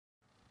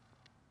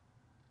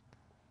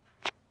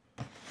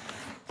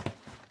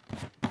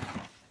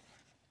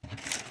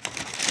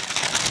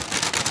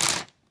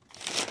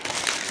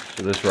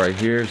So this right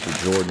here is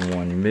the Jordan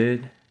 1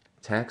 Mid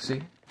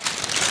Taxi.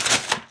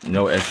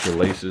 No extra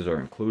laces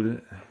are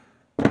included.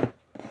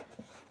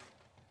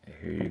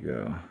 Here you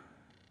go.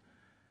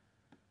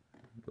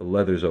 The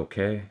leather's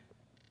okay.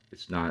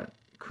 It's not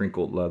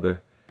crinkled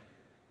leather,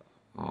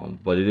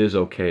 but it is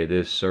okay. It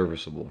is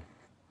serviceable.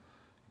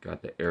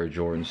 Got the Air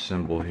Jordan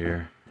symbol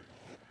here.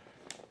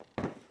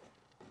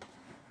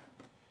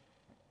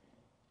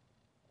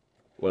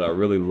 What I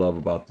really love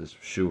about this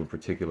shoe in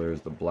particular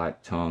is the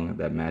black tongue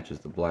that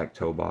matches the black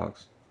toe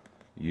box.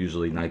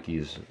 Usually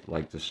Nikes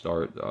like to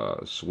start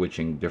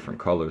switching different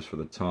colors for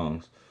the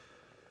tongues.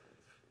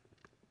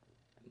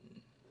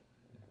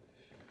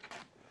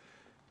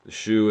 The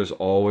shoe is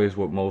always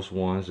what most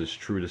ones is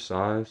true to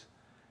size.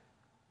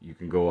 You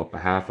can go up a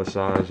half a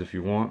size if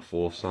you want,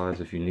 full size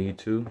if you need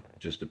to. It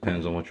just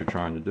depends on what you're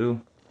trying to do.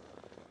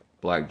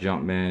 Black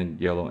Jumpman,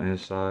 yellow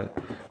inside.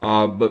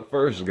 But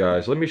first,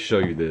 guys, let me show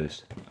you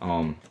this.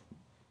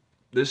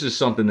 This is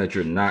something that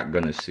you're not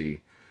gonna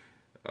see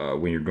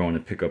when you're going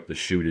to pick up the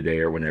shoe today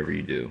or whenever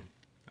you do.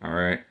 All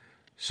right.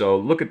 So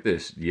look at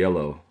this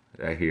yellow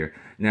right here.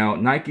 Now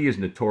Nike is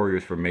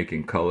notorious for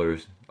making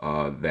colors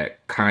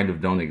that kind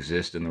of don't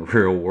exist in the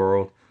real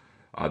world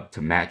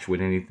to match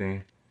with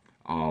anything.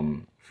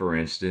 For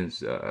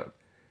instance,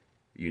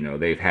 you know,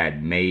 they've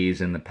had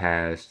maize in the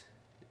past,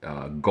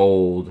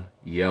 gold,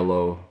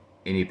 yellow,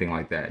 anything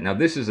like that. Now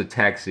this is a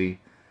taxi,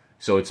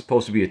 so it's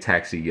supposed to be a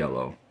taxi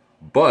yellow,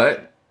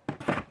 but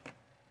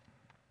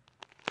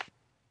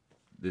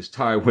this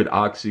tie with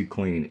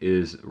OxiClean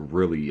is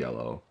really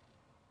yellow,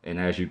 and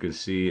as you can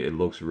see, it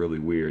looks really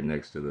weird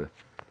next to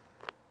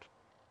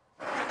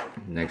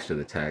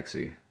the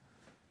taxi.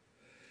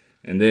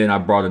 And then I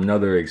brought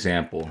another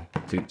example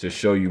to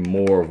show you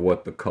more of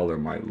what the color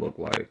might look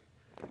like.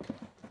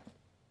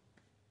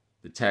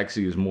 The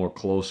taxi is more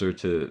closer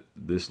to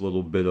this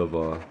little bit of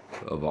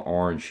an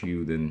orange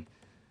hue than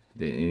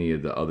any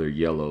of the other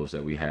yellows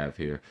that we have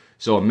here.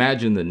 So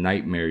imagine the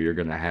nightmare you're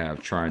gonna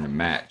have trying to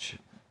match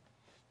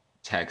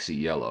taxi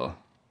yellow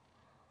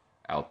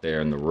out there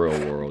in the real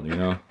world, you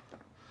know?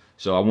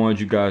 So I wanted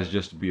you guys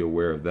just to be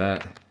aware of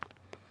that.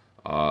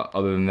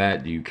 Other than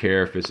that, do you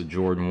care if it's a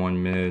Jordan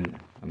 1 Mid?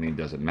 I mean,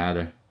 does it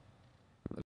matter?